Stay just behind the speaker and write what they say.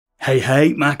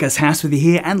Hey, Marcus House with you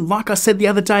here, and like I said the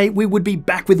other day, we would be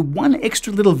back with one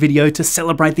extra little video to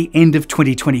celebrate the end of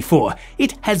 2024.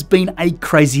 It has been a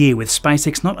crazy year with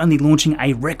SpaceX not only launching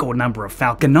a record number of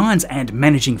Falcon 9s and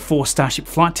managing 4 Starship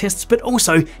flight tests, but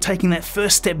also taking that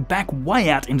first step back way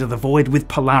out into the void with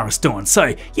Polaris Dawn.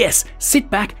 So yes,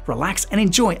 sit back, relax and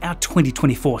enjoy our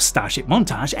 2024 Starship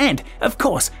montage, and of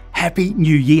course, Happy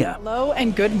New Year. Hello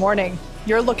and good morning.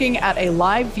 You're looking at a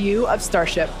live view of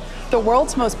Starship, the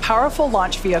world's most powerful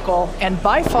launch vehicle, and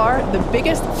by far the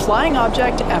biggest flying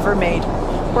object ever made.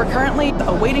 We're currently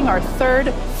awaiting our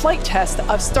third flight test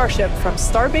of Starship from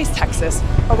Starbase, Texas,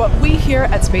 or what we here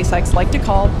at SpaceX like to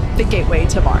call the Gateway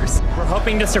to Mars. We're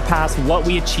hoping to surpass what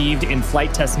we achieved in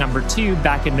flight test number 2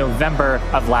 back in November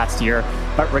of last year.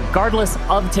 But regardless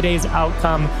of today's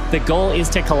outcome, the goal is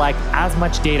to collect as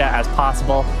much data as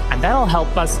possible, and that'll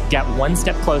help us get one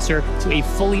step closer to a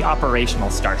fully operational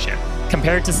Starship.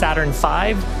 Compared to Saturn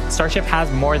V, Starship has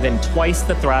more than twice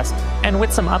the thrust, and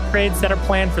with some upgrades that are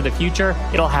planned for the future,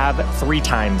 it'll have 3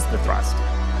 times the thrust.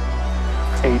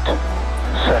 8, 7, 6,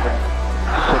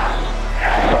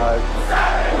 5,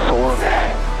 4,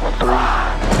 3, 2,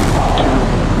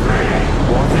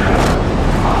 1.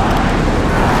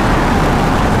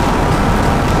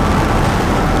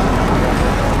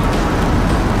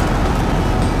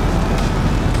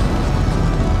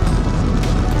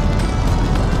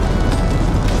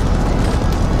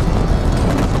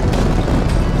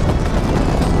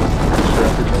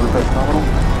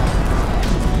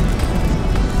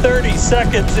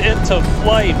 Seconds into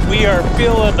flight, we are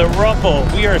feeling the rumble.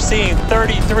 We are seeing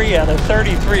 33 out of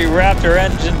 33 Raptor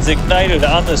engines ignited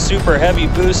on the Super Heavy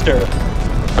booster.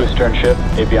 Booster and ship,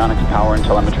 avionics, power, and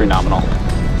telemetry nominal.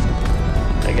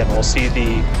 Again, we'll see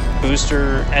the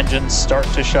booster engines start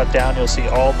to shut down. You'll see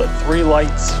all but 3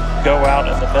 lights go out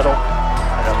in the middle,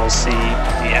 and then we'll see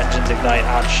the engines ignite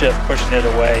on ship, pushing it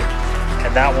away,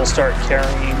 and that will start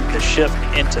carrying the ship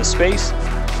into space.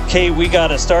 Kate, we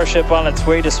got a Starship on its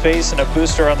way to space and a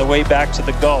booster on the way back to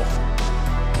the Gulf.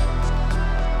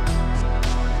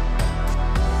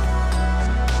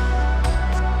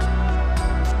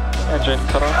 Engine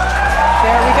cut off.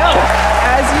 There we go.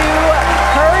 As you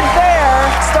heard there,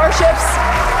 Starship's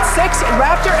 6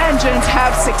 Raptor engines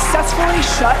have successfully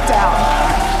shut down,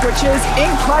 which is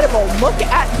incredible. Look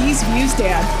at these views,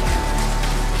 Dan.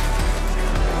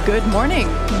 Good morning.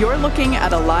 You're looking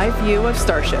at a live view of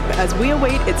Starship as we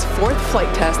await its 4th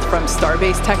flight test from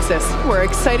Starbase, Texas. We're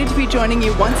excited to be joining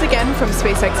you once again from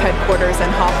SpaceX headquarters in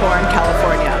Hawthorne,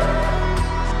 California.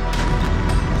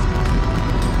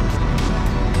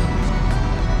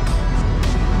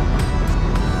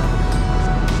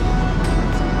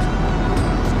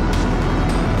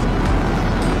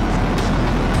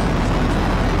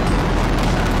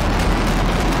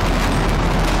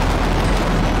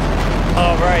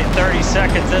 All right, 30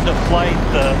 seconds into flight,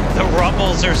 the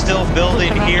rumbles are still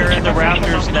building here in the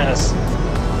Raptor's nest.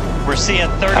 We're seeing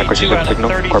 32 out of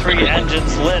 33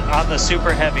 engines lit on the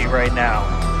Super Heavy right now.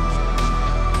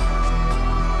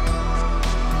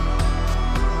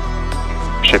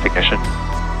 Ship ignition.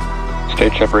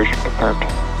 Stage separation confirmed.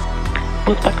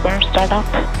 Boost burn start up.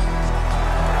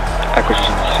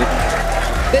 Acquisition sequence.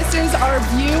 This is our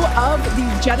view of the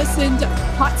jettisoned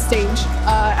hot stage.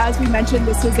 As we mentioned,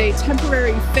 this is a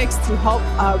temporary fix to help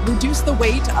reduce the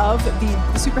weight of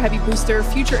the Super Heavy booster.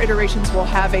 Future iterations will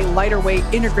have a lighter weight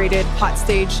integrated hot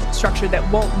stage structure that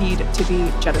won't need to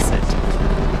be jettisoned.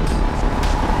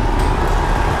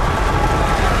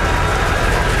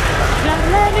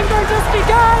 Jet landings are just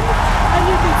begun, and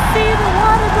you can see the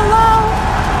water below.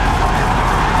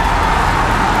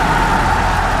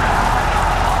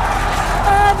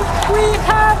 We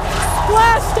have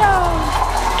splashdown!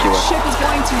 The ship is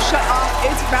going to shut off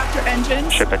its Raptor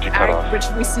engines, Ship engine cut off. which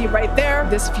we see right there.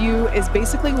 This view is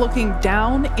basically looking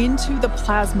down into the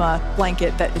plasma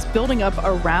blanket that is building up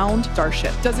around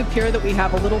Starship. It does appear that we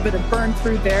have a little bit of burn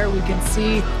through there. We can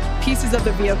see pieces of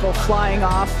the vehicle flying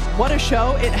off. What a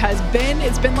show it has been.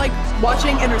 It's been like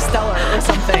watching Interstellar or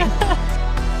something.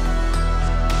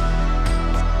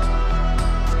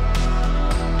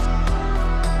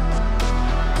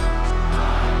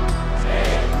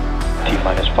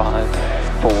 Minus 5,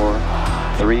 4,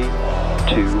 3, 2,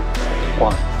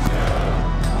 1.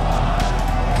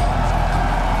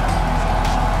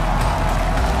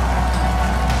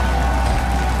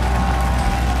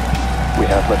 We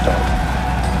have liftoff.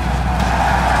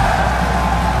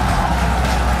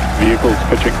 Vehicles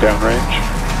pitching downrange.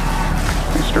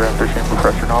 Booster after chamber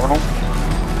pressure nominal.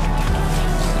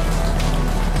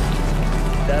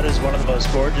 That is one of the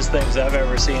most gorgeous things I've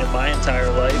ever seen in my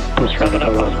entire life. Coming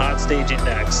up on hot staging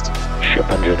next. Ship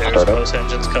engine There's startup. both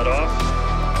engines cut off.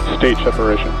 Stage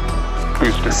separation.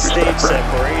 Booster Stage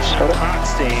separation. Hot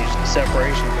stage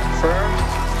separation confirmed.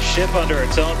 Ship under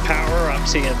its own power. I'm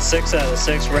seeing 6 out of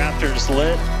 6 Raptors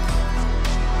lit.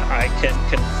 I can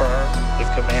confirm the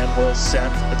command was sent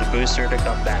for the booster to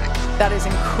come back. That is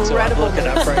incredible. So I'm looking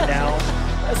up right now.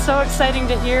 So exciting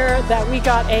to hear that we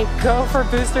got a go for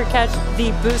booster catch.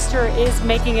 The booster is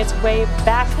making its way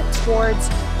back towards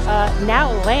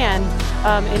now land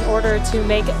in order to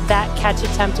make that catch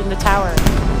attempt in the tower.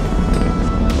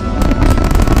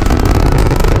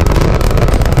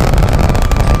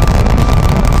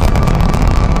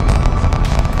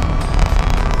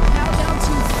 Now down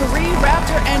to 3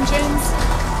 Raptor engines.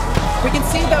 We can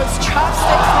see those chopsticks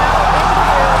now in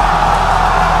here.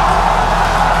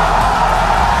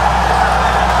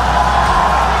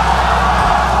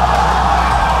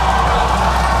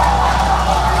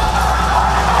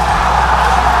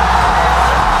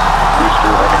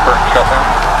 shutdown.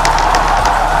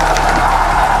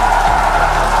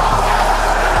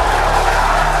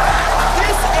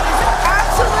 This is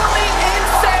absolutely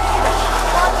insane.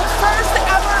 On the first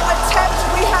ever attempt,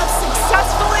 we have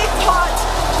successfully caught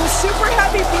the Super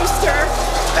Heavy booster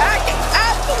back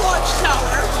at the launch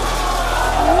tower.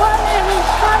 What an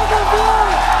incredible view!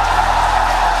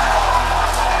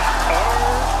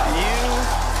 Are you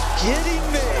kidding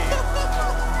me?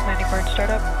 Landing bird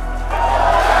startup.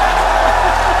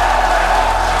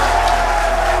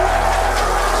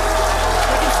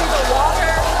 We can see the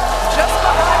water just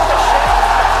behind the ship.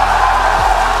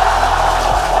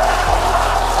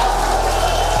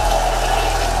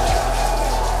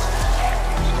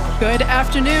 Good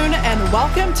afternoon and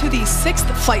welcome to the 6th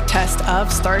flight test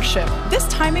of Starship. This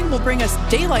timing will bring us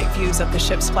daylight views of the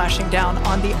ship splashing down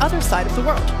on the other side of the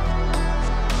world.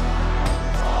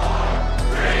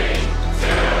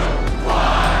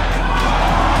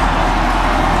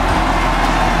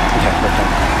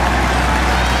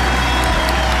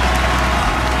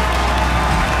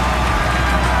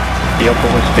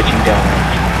 Vehicle is pitching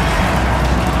downwind.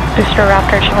 Booster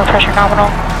Raptor, chamber pressure nominal.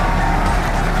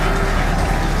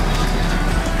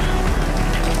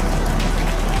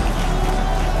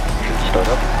 Should start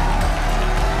up.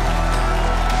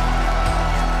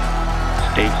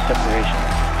 Stage separation.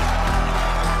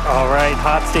 All right,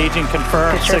 hot staging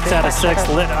confirmed. Booster 6 out of 6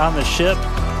 lit on the ship.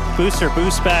 Booster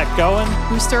boost back going.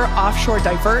 Booster offshore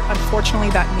divert. Unfortunately,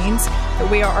 that means that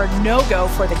we are no-go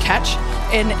for the catch,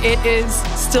 and it is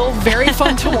still very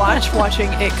fun to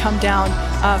watching it come down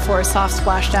for a soft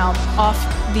splashdown off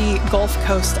the Gulf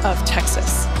Coast of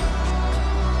Texas.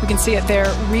 We can see it there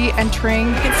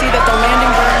re-entering. You can see that the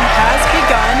landing burn has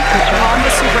begun on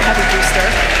the Super Heavy booster.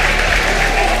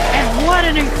 And what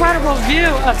an incredible view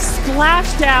of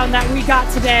splashdown that we got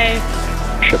today.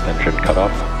 Ship engine cut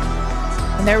off.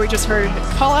 And there we just heard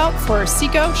call out for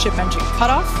SECO, ship engine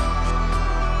cutoff.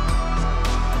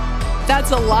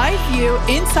 That's a live view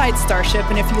inside Starship,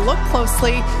 and if you look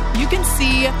closely, you can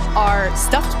see our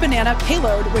stuffed banana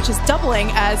payload, which is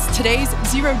doubling as today's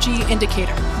zero-G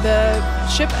indicator. The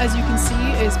ship, as you can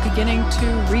see, is beginning to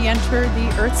re-enter the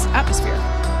Earth's atmosphere.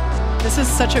 This is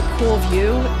such a cool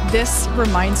view. This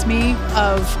reminds me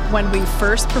of when we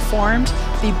first performed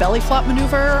the belly flop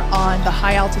maneuver on the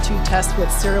high altitude test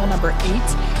with serial number 8.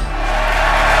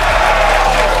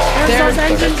 There's those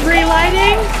engines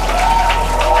relighting.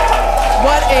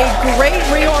 What a great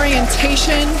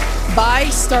reorientation by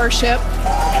Starship.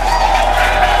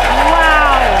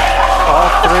 Wow. All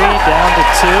 3 down to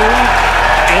 2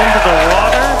 into the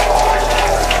water.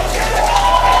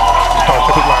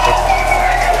 Starship is landed.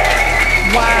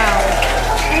 Wow.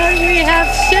 And we have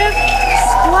ship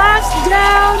splashed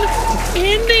down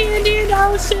in the Indian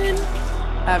Ocean.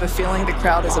 I have a feeling the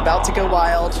crowd is about to go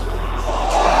wild.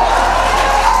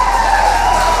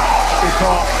 Good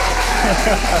call.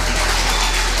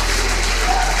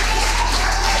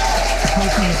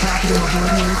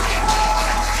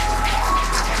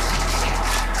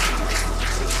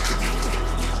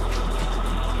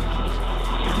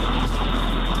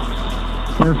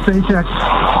 SpaceX.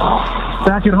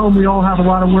 Back at home, we all have a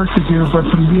lot of work to do, but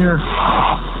from here,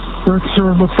 Earth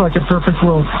sure looks like a perfect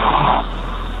world.